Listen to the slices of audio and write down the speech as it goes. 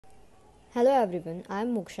Hello everyone, I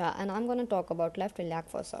am Muksha and I am going to talk about left iliac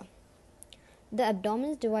fossa. The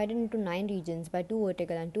abdomen is divided into 9 regions by 2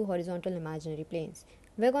 vertical and 2 horizontal imaginary planes.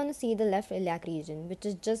 We are going to see the left iliac region, which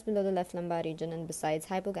is just below the left lumbar region and besides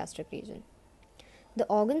hypogastric region. The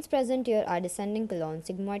organs present here are descending colon,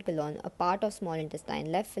 sigmoid colon, a part of small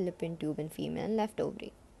intestine, left fallopian tube in female and left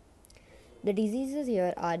ovary. The diseases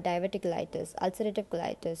here are diverticulitis, ulcerative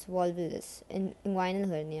colitis, volvulus, inguinal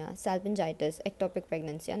hernia, salpingitis, ectopic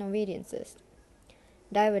pregnancy, and ovarian cyst.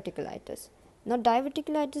 Diverticulitis. Now,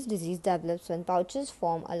 diverticulitis disease develops when pouches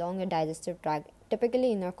form along a digestive tract,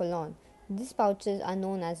 typically in a colon. These pouches are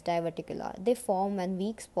known as diverticula. They form when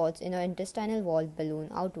weak spots in our intestinal wall balloon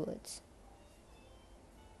outwards.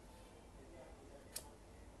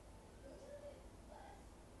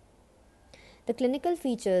 The clinical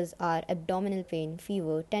features are abdominal pain,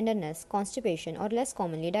 fever, tenderness, constipation, or less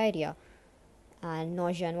commonly diarrhea, and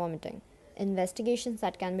nausea and vomiting. Investigations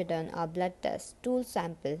that can be done are blood tests, stool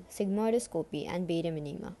sample, sigmoidoscopy, and barium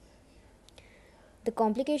enema. The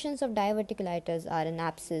complications of diverticulitis are an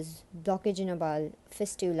abscess, blockage in a bowel,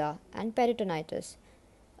 fistula, and peritonitis,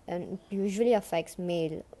 and it usually affects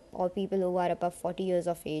male or people who are above 40 years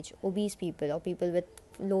of age, obese people, or people with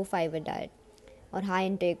low fiber diet, or high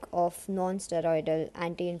intake of non-steroidal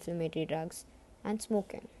anti-inflammatory drugs, and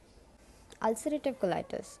smoking. Ulcerative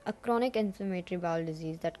colitis, a chronic inflammatory bowel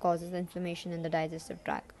disease that causes inflammation in the digestive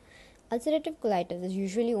tract. Ulcerative colitis is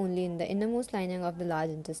usually only in the innermost lining of the large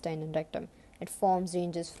intestine and rectum. Its forms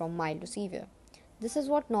ranges from mild to severe. This is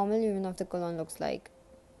what normal lumen of the colon looks like,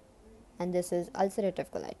 and this is ulcerative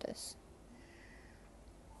colitis.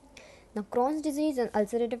 Now, Crohn's disease and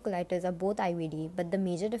ulcerative colitis are both IBD, but the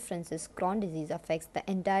major difference is Crohn's disease affects the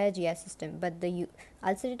entire GI system, but the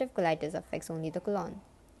ulcerative colitis affects only the colon.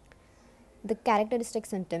 The characteristic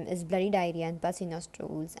symptom is bloody diarrhea and pus in your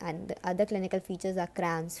stools, and the other clinical features are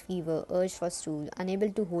cramps, fever, urge for stool,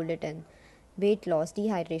 unable to hold it in, weight loss,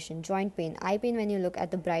 dehydration, joint pain, eye pain when you look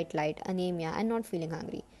at the bright light, anemia, and not feeling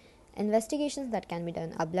hungry. Investigations that can be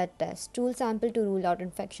done are blood tests, stool sample to rule out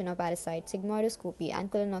infection or parasite, sigmoidoscopy, and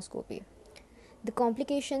colonoscopy. The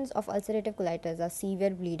complications of ulcerative colitis are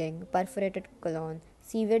severe bleeding, perforated colon,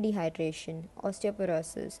 severe dehydration,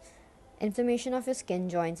 osteoporosis, inflammation of your skin,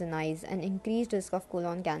 joints, and eyes, an increased risk of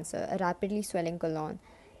colon cancer, a rapidly swelling colon,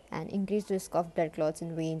 and increased risk of blood clots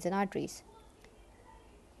in veins and arteries.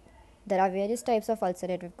 There are various types of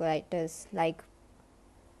ulcerative colitis like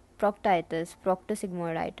proctitis,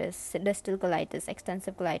 proctosigmoiditis, distal colitis,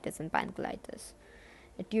 extensive colitis, and pancolitis.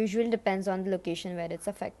 It usually depends on the location where it's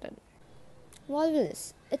affected.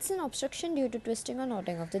 Volvulus. It's an obstruction due to twisting or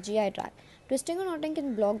knotting of the GI tract. Twisting or knotting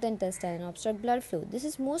can block the intestine and obstruct blood flow. This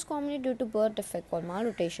is most commonly due to birth defect or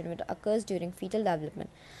malrotation, which occurs during fetal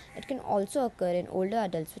development. It can also occur in older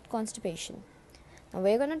adults with constipation. Now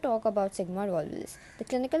we're going to talk about sigmoid volvulus. The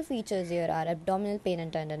clinical features here are abdominal pain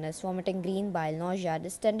and tenderness, vomiting, green bile, nausea,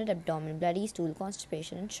 distended abdomen, bloody stool,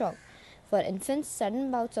 constipation, and shock. For infants, sudden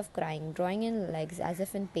bouts of crying, drawing in legs as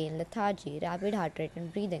if in pain, lethargy, rapid heart rate,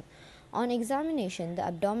 and breathing. On examination, the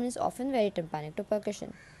abdomen is often very tympanic to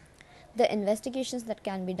percussion. The investigations that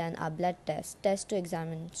can be done are blood tests, tests to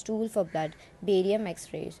examine stool for blood, barium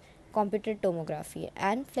x-rays, computed tomography,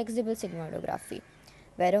 and flexible sigmoidography,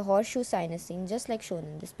 where a horseshoe sign is seen just like shown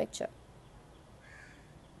in this picture.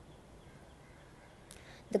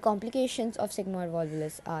 The complications of sigmoid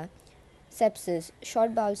volvulus are sepsis,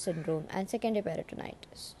 short bowel syndrome, and secondary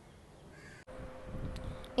peritonitis.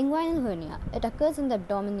 Inguinal hernia. It occurs in the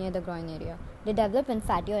abdomen near the groin area. They develop when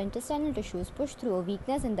fatty or intestinal tissues push through a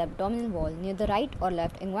weakness in the abdominal wall near the right or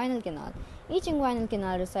left inguinal canal. Each inguinal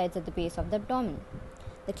canal resides at the base of the abdomen.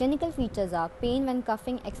 The clinical features are pain when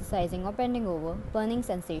coughing, exercising, or bending over, burning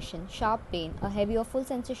sensation, sharp pain, a heavy or full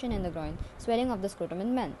sensation in the groin, swelling of the scrotum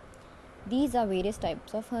in men. These are various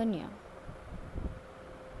types of hernia.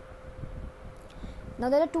 Now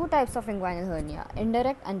there are two types of inguinal hernia,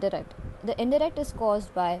 indirect and direct. The indirect is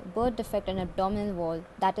caused by birth defect in abdominal wall,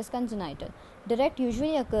 that is congenital. Direct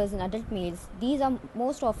usually occurs in adult males. These are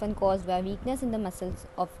most often caused by weakness in the muscles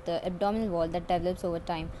of the abdominal wall that develops over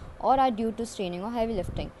time or are due to straining or heavy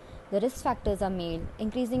lifting. The risk factors are male,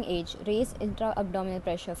 increasing age, raised intra-abdominal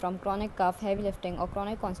pressure from chronic cough, heavy lifting or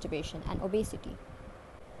chronic constipation, and obesity.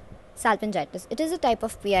 Salpingitis. It is a type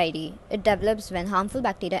of PID. It develops when harmful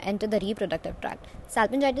bacteria enter the reproductive tract.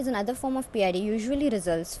 Salpingitis, another form of PID, usually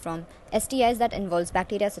results from STIs that involves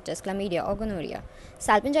bacteria such as chlamydia or gonorrhea.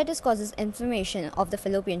 Salpingitis causes inflammation of the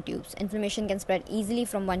fallopian tubes. Inflammation can spread easily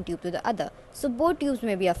from one tube to the other, so both tubes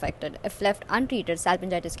may be affected. If left untreated,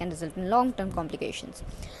 salpingitis can result in long-term complications.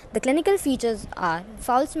 The clinical features are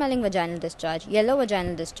foul-smelling vaginal discharge, yellow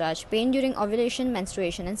vaginal discharge, pain during ovulation,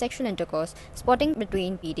 menstruation, and sexual intercourse, spotting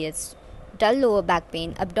between periods, dull lower back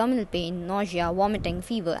pain, abdominal pain, nausea, vomiting,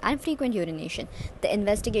 fever, and frequent urination. The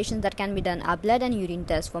investigations that can be done are blood and urine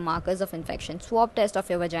tests for markers of infection, swab test of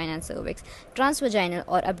your vagina and cervix, transvaginal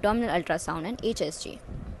or abdominal ultrasound, and HSG.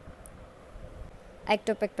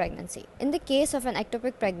 Ectopic pregnancy. In the case of an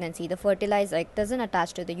ectopic pregnancy, the fertilized egg doesn't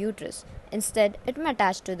attach to the uterus. Instead, it may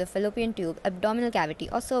attach to the fallopian tube, abdominal cavity,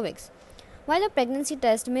 or cervix. While a pregnancy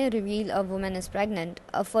test may reveal a woman is pregnant,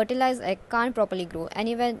 a fertilized egg can't properly grow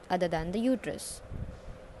anywhere other than the uterus.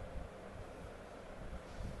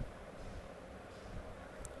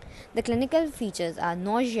 The clinical features are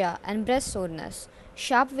nausea and breast soreness,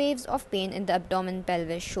 sharp waves of pain in the abdomen,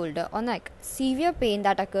 pelvis, shoulder, or neck, severe pain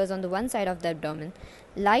that occurs on the one side of the abdomen,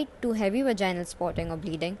 light to heavy vaginal spotting or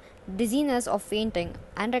bleeding, dizziness or fainting,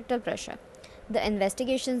 and rectal pressure. The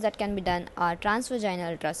investigations that can be done are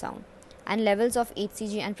transvaginal ultrasound and levels of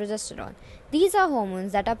HCG and progesterone. These are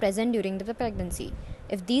hormones that are present during the pregnancy.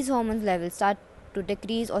 If these hormone levels start to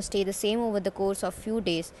decrease or stay the same over the course of few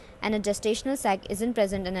days and a gestational sac isn't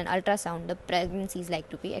present in an ultrasound, the pregnancy is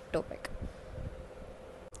likely to be ectopic.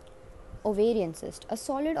 Ovarian cyst, a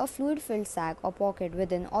solid or fluid-filled sac or pocket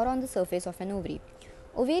within or on the surface of an ovary.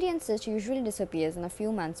 Ovarian cyst usually disappears in a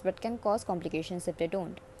few months but can cause complications if they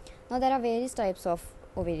don't. Now there are various types of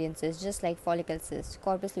ovarian cysts, just like follicle cyst,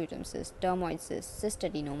 corpus luteum cyst, dermoid cyst,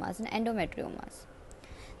 cystadenomas, and endometriomas.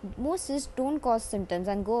 Most cysts don't cause symptoms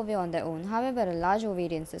and go away on their own. However, a large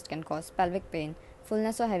ovarian cyst can cause pelvic pain,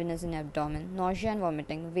 fullness or heaviness in the abdomen, nausea and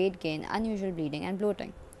vomiting, weight gain, unusual bleeding, and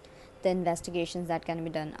bloating. The investigations that can be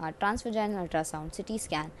done are transvaginal ultrasound, CT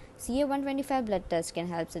scan, CA-125 blood test can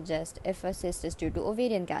help suggest if a cyst is due to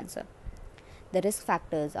ovarian cancer. The risk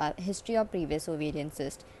factors are history of previous ovarian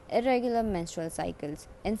cyst, irregular menstrual cycles,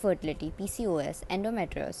 infertility, PCOS,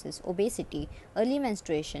 endometriosis, obesity, early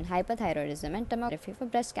menstruation, hyperthyroidism, and tomography for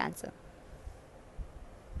breast cancer.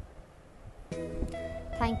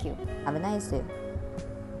 Thank you. Have a nice day.